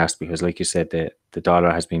questions are being asked because, like you said, the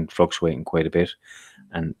dollar has been fluctuating quite a bit,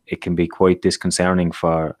 and it can be quite disconcerting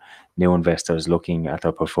for new investors looking at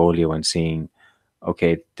their portfolio and seeing,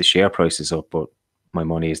 okay, the share price is up, but my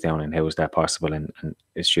money is down, and how is that possible? And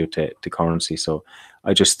it's due to currency. So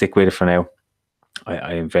I just stick with it for now.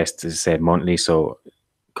 I invest, as I said, monthly, so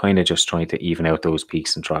kind of just trying to even out those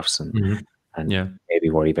peaks and troughs, and Yeah.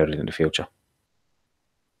 maybe worry about it in the future.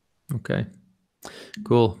 Okay.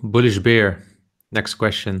 Cool. Bullish bear. Next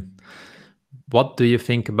question. What do you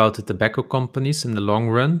think about the tobacco companies in the long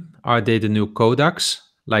run? Are they the new Kodaks?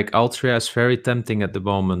 Like Altria is very tempting at the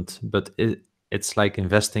moment, but it's like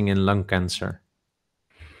investing in lung cancer.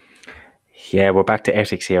 Yeah, we're back to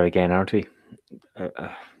ethics here again, aren't we?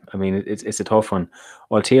 I mean, it's a tough one.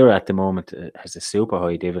 Altera at the moment has a super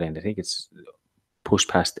high dividend. I think it's pushed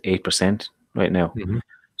past 8% right now.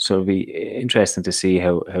 So it'll be interesting to see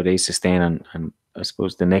how they sustain, and I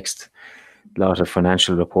suppose the next lot of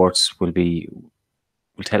financial reports will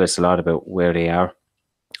tell us a lot about where they are.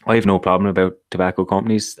 I have no problem about tobacco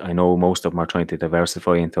companies. I know most of them are trying to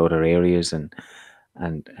diversify into other areas and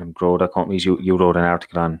grow their companies. You wrote an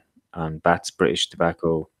article on BAT's British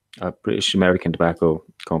tobacco, British American tobacco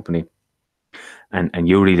company, and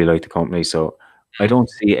you really like the company. So I don't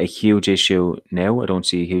see a huge issue now. I don't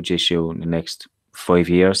see a huge issue in the next 5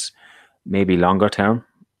 years, maybe longer term,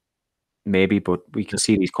 maybe, but we can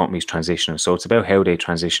see these companies transitioning. So it's about how they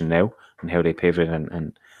transition now and how they pivot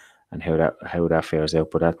and how that fares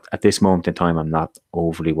out. But at this moment in time, I'm not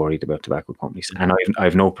overly worried about tobacco companies, and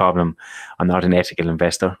I've no problem. I'm not an ethical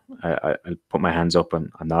investor. I'll put my hands up,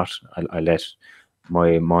 and I'm not. I let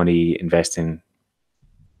my money investing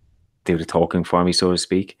do the talking for me, so to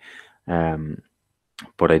speak.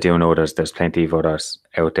 But I do know there's plenty of others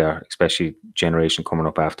out there, especially generation coming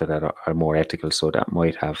up after that are more ethical, so that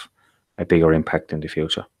might have a bigger impact in the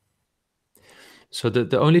future. So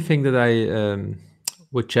the only thing that I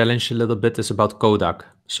would challenge a little bit is about Kodak.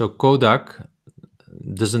 So Kodak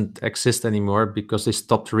doesn't exist anymore because they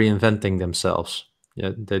stopped reinventing themselves.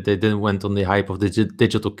 Yeah, they didn't went on the hype of the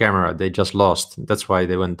digital camera. They just lost. That's why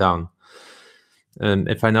they went down. And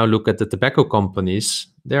if I now look at the tobacco companies,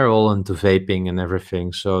 they're all into vaping and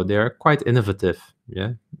everything. So they're quite innovative,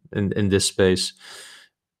 yeah, in this space.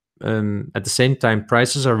 At the same time,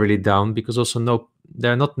 prices are really down because also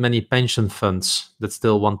there are not many pension funds that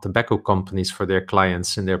still want tobacco companies for their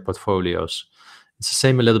clients in their portfolios. It's the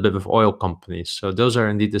same a little bit with oil companies. So those are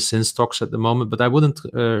indeed the sin stocks at the moment. But I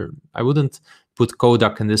wouldn't put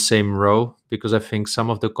Kodak in the same row because I think some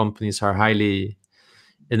of the companies are highly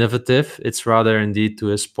innovative. It's rather indeed to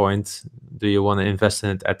his point, do you want to invest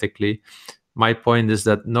in it ethically? My point is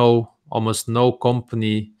that almost no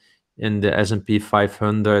company in the S&P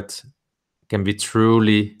 500 can be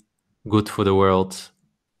truly good for the world.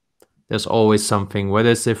 There's always something,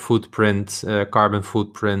 whether it's a footprint, carbon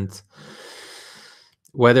footprint,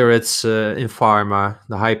 whether it's in pharma,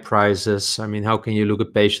 the high prices. I mean, how can you look a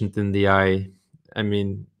patient in the eye? I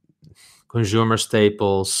mean, consumer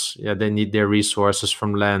staples, yeah, they need their resources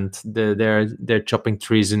from land. They're chopping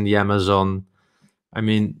trees in the Amazon. I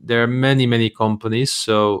mean, there are many companies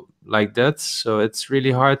so like that. So it's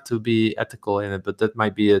really hard to be ethical in it, but that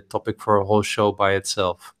might be a topic for a whole show by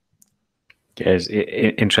itself. Yes,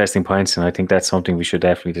 interesting points, and I think that's something we should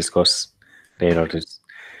definitely discuss later.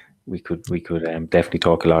 We could definitely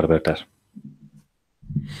talk a lot about that.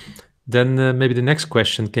 Then maybe the next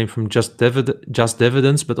question came from Just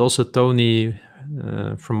Dividends, but also Tony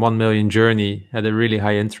from 1 Million Journey had a really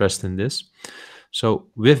high interest in this. So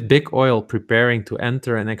with big oil preparing to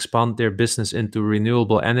enter and expand their business into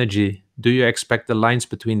renewable energy, do you expect the lines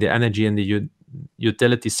between the energy and the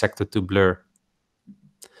utility sector to blur?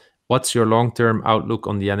 What's your long-term outlook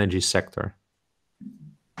on the energy sector?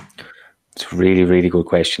 It's a really, really good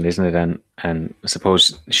question, isn't it? And I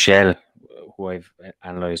suppose Shell, who I've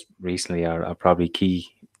analysed recently, are probably key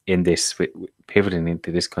in this, pivoting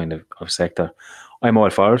into this kind of sector. I'm all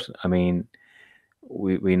for it. I mean,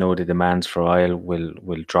 we know the demands for oil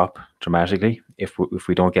will drop dramatically if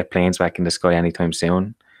we don't get planes back in the sky anytime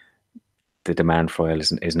soon. The demand for oil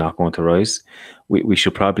is not going to rise. We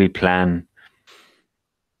should probably plan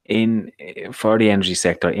for the energy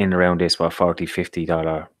sector in around this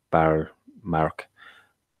 $40-50 barrel mark.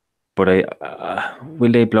 But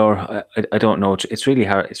will they blur? I don't know. It's really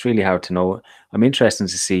hard. It's really hard to know. I'm interested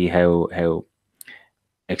to see how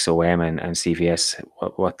XOM and CVS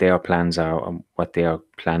what their plans are and what they are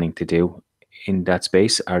planning to do in that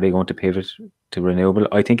space. Are they going to pivot to renewable?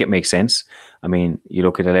 I think it makes sense. I mean, you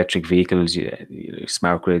look at electric vehicles,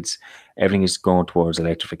 smart grids, everything is going towards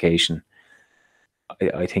electrification.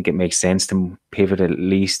 I think it makes sense to pivot at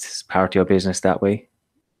least part of your business that way.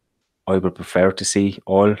 I would prefer to see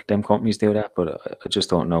all them companies do that, but I just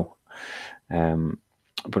don't know.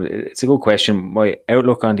 But it's a good question. My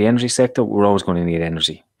outlook on the energy sector, we're always going to need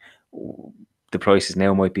energy. The prices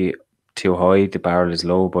now might be too high, the barrel is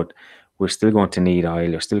low, but we're still going to need oil,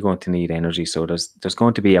 you're still going to need energy. So there's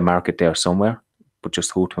going to be a market there somewhere, but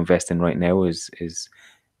just who to invest in right now is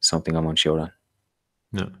something I'm unsure on.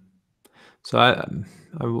 No. So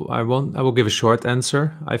I will give a short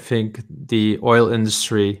answer. I think the oil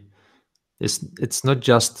industry it's not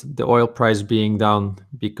just the oil price being down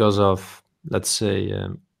because of, let's say,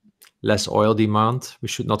 less oil demand. We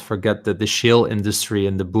should not forget that the shale industry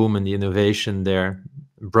and the boom and the innovation there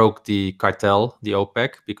broke the cartel, the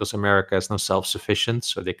OPEC, because America is now self-sufficient,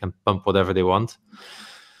 so they can pump whatever they want.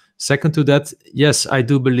 Second to that, yes, I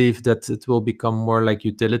do believe that it will become more like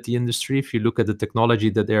utility industry. If you look at the technology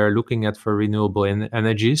that they are looking at for renewable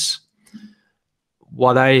energies,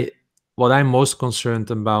 what I'm most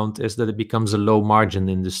concerned about is that it becomes a low margin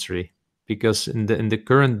industry, because in the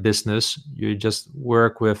current business you just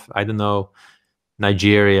work with, I don't know,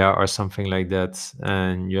 Nigeria or something like that,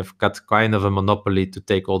 and you have got kind of a monopoly to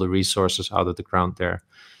take all the resources out of the ground there.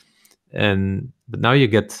 But now you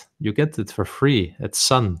get it for free. It's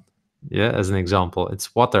sun, as an example.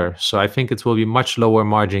 It's water. So I think it will be much lower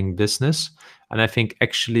margin business. And I think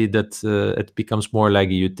actually that it becomes more like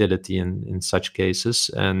a utility in such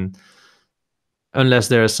cases. And unless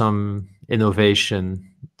there is some innovation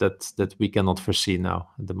that we cannot foresee now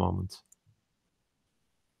at the moment.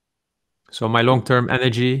 So my long-term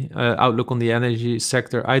energy outlook on the energy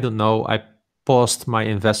sector, I don't know. I paused my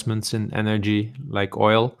investments in energy like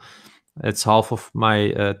oil. It's half of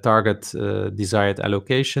my target desired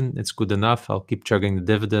allocation. It's good enough. I'll keep chugging the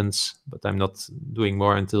dividends, but I'm not doing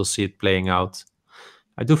more until see it playing out.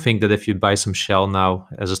 I do think that if you buy some Shell now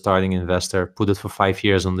as a starting investor, put it for 5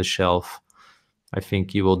 years on the shelf, I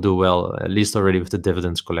think you will do well, at least already with the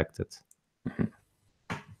dividends collected. Mm-hmm.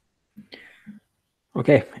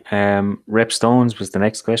 Okay. Rep Stones was the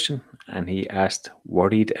next question, and he asked,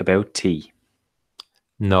 worried about tea?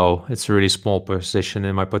 No, it's a really small position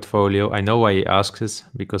in my portfolio. I know why he asks it,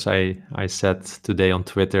 because I said today on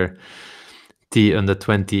Twitter, tea under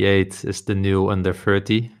 28 is the new under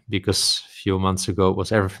 30, because a few months ago it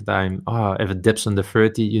was every time, if it dips under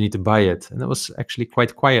 30, you need to buy it. And it was actually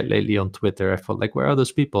quite quiet lately on Twitter. I felt like, where are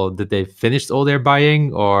those people? Did they finish all their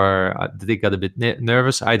buying, or did they get a bit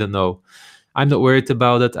nervous? I don't know. I'm not worried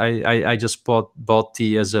about it. I just bought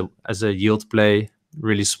tea as a yield play,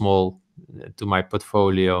 really small, to my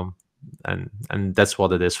portfolio, and that's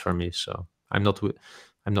what it is for me. So I'm not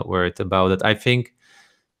worried about it. I think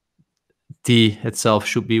tea itself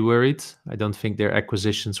should be worried. I don't think their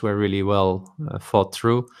acquisitions were really well thought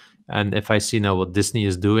through. And if I see now what Disney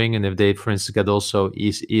is doing, and if they, for instance, get also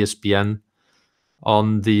ESPN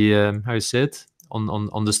on the how is it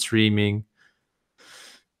on the streaming,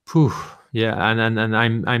 and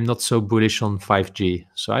I'm not so bullish on 5G.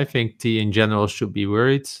 So I think tea in general should be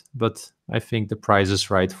worried, but I think the price is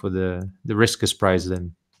right for the risk is priced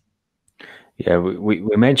in. Yeah, we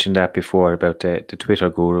mentioned that before about the Twitter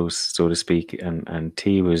gurus, so to speak, and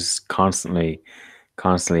tea was constantly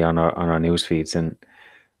on our news feeds, and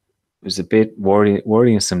it was a bit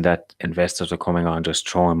worrisome that investors are coming on just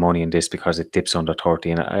throwing money in this because it dips under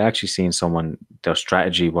 30. And I actually seen someone, their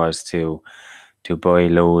strategy was to buy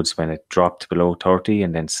loads when it dropped below 30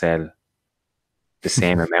 and then sell the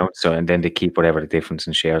same amount. So, and then they keep whatever the difference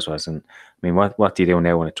in shares was. And I mean, what do you do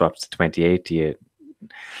now when it drops to 28? Do you,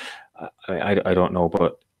 I don't know,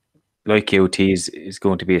 but like QT is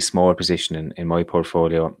going to be a small position in my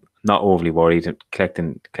portfolio. Not overly worried.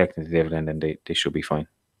 Collecting the dividend, and they should be fine.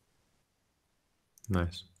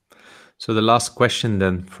 Nice. So the last question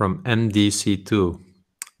then from MDC2,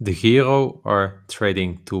 the Giro or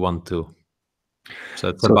trading 212? So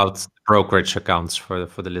it's about brokerage accounts for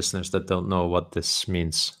the listeners that don't know what this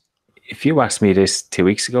means. If you asked me this 2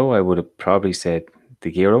 weeks ago, I would have probably said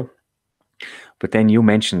the Giro. But then you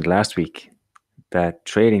mentioned last week that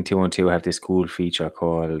trading 212 have this cool feature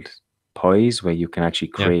called Pies, where you can actually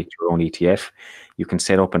create your own ETF. You can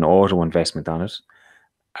set up an auto investment on it,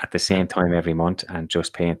 at the same time every month and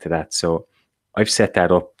just pay into that. So I've set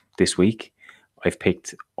that up this week. I've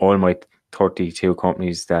picked all my 32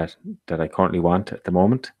 companies that I currently want at the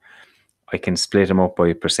moment. I can split them up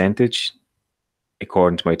by percentage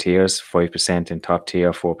according to my tiers, 5% in top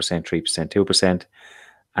tier, 4%, 3%, 2%,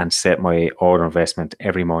 and set my order investment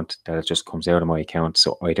every month that it just comes out of my account,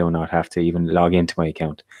 so I do not have to even log into my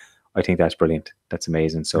account. I think that's brilliant. That's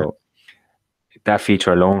amazing. So that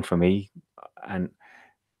feature alone for me, and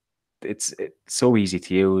it's so easy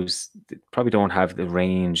to use. They probably don't have the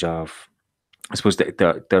range of, I suppose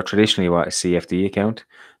they're traditionally what a CFD account.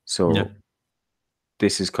 So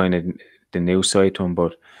this is kind of the new side to them,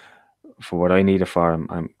 but for what I need it for,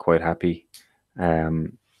 I'm quite happy.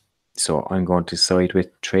 So I'm going to side with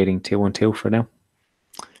Trading 212 for now.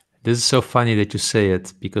 This is so funny that you say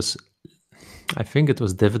it, because I think it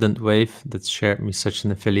was Dividend Wave that shared me such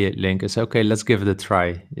an affiliate link. I said, okay, let's give it a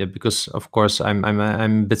try. Yeah, because of course I'm a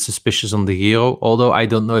bit suspicious on the hero, although I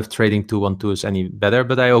don't know if Trading 212 is any better,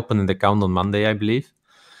 but I opened an account on Monday, I believe.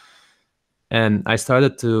 And I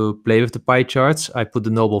started to play with the pie charts. I put the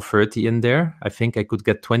Noble 30 in there. I think I could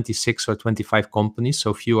get 26 or 25 companies,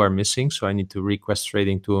 so few are missing. So I need to request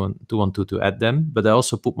Trading 212 to add them. But I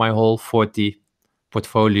also put my whole 40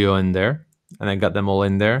 portfolio in there, and I got them all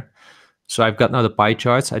in there. So I've got now the pie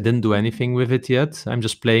charts. I didn't do anything with it yet. I'm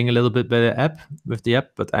just playing a little bit with the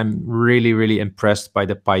app, but I'm really, really impressed by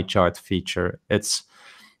the pie chart feature.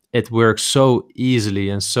 It works so easily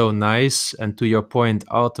and so nice. And to your point,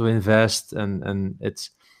 auto invest, and it's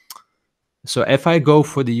so if I go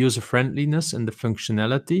for the user friendliness and the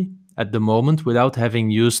functionality at the moment without having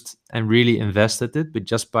used and really invested it, but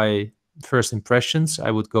just by first impressions,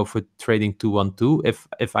 I would go for Trading 212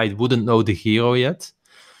 if I wouldn't know the hero yet.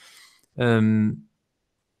 I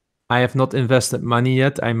have not invested money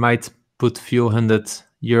yet. I might put a few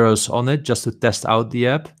 €100 on it just to test out the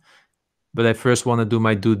app. But I first want to do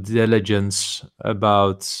my due diligence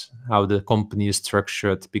about how the company is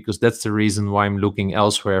structured, because that's the reason why I'm looking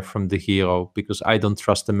elsewhere from the hero, because I don't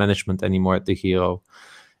trust the management anymore at the hero.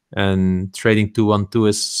 And Trading 212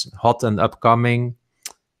 is hot and upcoming.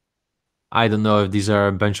 I don't know if these are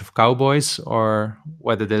a bunch of cowboys or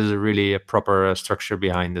whether there's really a proper structure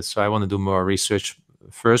behind it. So I want to do more research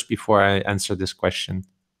first before I answer this question.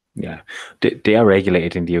 Yeah, they are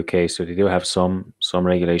regulated in the UK, so they do have some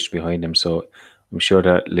regulation behind them. So I'm sure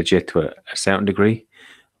they're legit to a certain degree.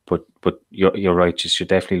 But you're right. You should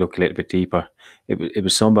definitely look a little bit deeper. It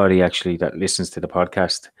was somebody actually that listens to the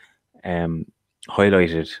podcast,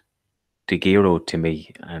 highlighted Diageo to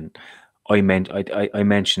me, and I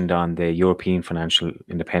mentioned on the European Financial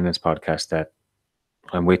Independence podcast that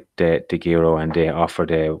I'm with the Diageo and they offer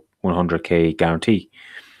the 100k guarantee.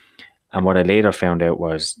 And what I later found out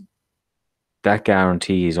was that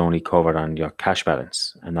guarantee is only covered on your cash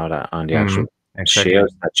balance and not on the actual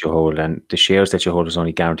shares that you hold. And the shares that you hold is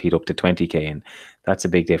only guaranteed up to 20k. And that's a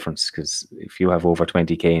big difference, because if you have over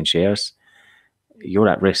 20k in shares, you're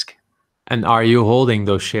at risk. And are you holding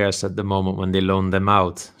those shares at the moment when they loan them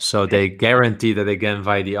out? So they guarantee that again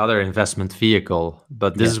via the other investment vehicle,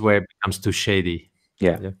 but this is where it becomes too shady.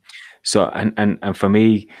 Yeah. So and for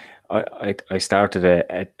me, I started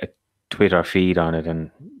a Twitter feed on it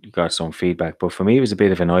and got some feedback. But for me, it was a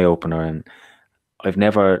bit of an eye opener, and I've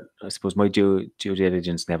never, I suppose, my due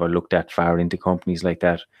diligence never looked that far into companies like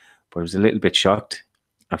that. But I was a little bit shocked.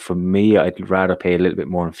 And for me, I'd rather pay a little bit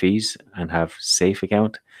more in fees and have safe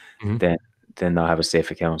account than not have a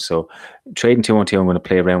safe account. So Trading 212, I'm going to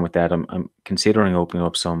play around with that. I'm considering opening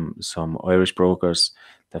up some Irish brokers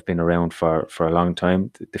that've been around for a long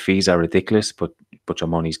time. The fees are ridiculous, but your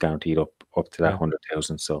money's guaranteed up to that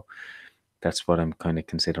 100,000. So that's what I'm kind of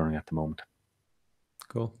considering at the moment.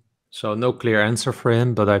 Cool. So no clear answer for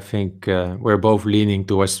him, but I think we're both leaning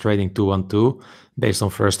towards Trading 212 based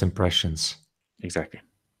on first impressions. Exactly.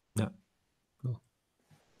 Yeah. Cool.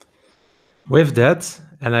 With that,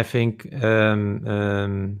 and I think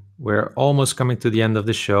we're almost coming to the end of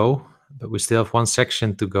the show, but we still have one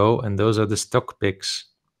section to go, and those are the stock picks.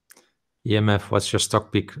 EMF, what's your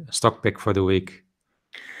stock pick for the week?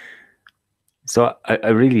 So I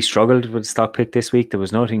really struggled with stock pick this week. There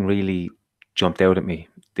was nothing really jumped out at me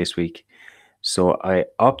this week. So I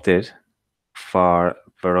opted for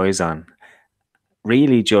Verizon.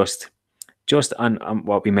 Really just on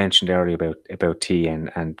what we mentioned earlier about tea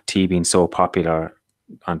and tea being so popular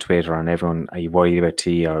on Twitter, and everyone, are you worried about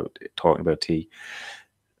tea or talking about tea?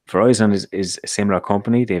 Verizon is a similar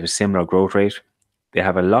company. They have a similar growth rate. They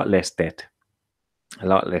have a lot less debt.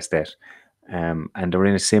 And they're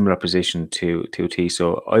in a similar position to tea.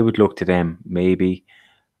 So I would look to them maybe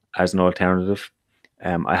as an alternative.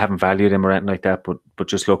 I haven't valued them or anything like that, but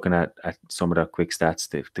just looking at some of their quick stats,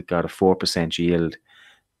 they've got a 4% yield.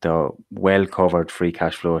 They're well covered free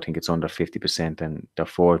cash flow. I think it's under 50%, and their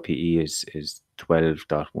forward PE is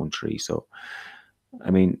 12.13. So, I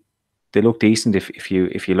mean, they look decent. If you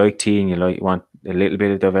like tea and you want a little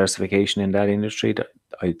bit of diversification in that industry,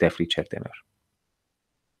 I definitely check them out.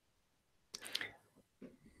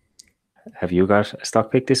 Have you got a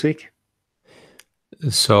stock pick this week?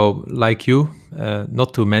 So, like you,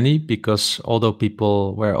 not too many, because although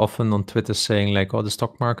people were often on Twitter saying like, "Oh, the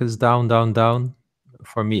stock market is down, down, down,"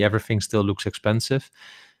 for me, everything still looks expensive.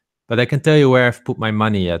 But I can tell you where I've put my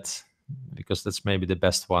money at, because that's maybe the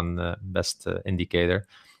best one, best indicator.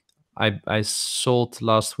 I sold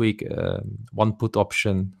last week one put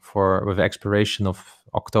option with expiration of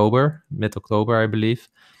October, mid-October, I believe,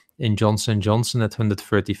 in Johnson Johnson at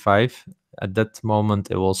 135. At that moment,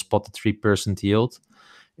 it will spot a 3% yield.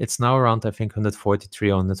 It's now around, I think, 143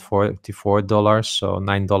 or $144, so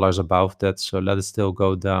 $9 above that. So let it still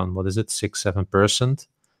go down. What is it, 6-7%,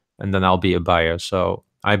 and then I'll be a buyer. So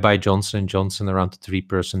I buy Johnson Johnson around the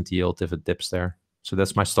 3% yield if it dips there. So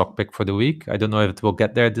that's my stock pick for the week. I don't know if it will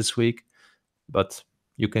get there this week, but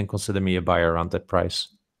you can consider me a buyer around that price.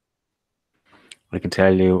 I can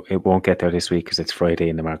tell you it won't get there this week because it's Friday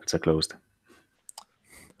and the markets are closed.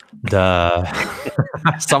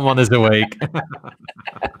 Someone is awake.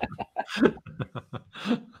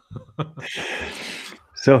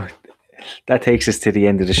 So that takes us to the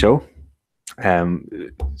end of the show.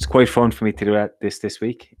 It's quite fun for me to do this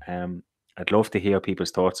week. I'd love to hear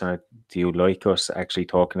people's thoughts on it. Do you like us actually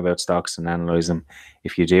talking about stocks and analyze them?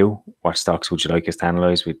 If you do, what stocks would you like us to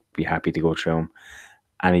analyze? We'd be happy to go through them.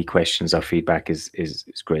 Any questions or feedback is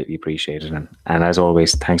greatly appreciated. And as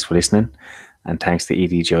always, thanks for listening. And thanks to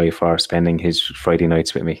EDGI for spending his Friday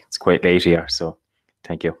nights with me. It's quite late here, so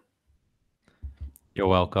thank you. You're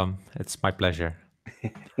welcome. It's my pleasure.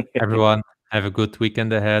 Everyone, have a good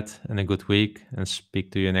weekend ahead and a good week, and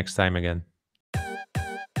speak to you next time again.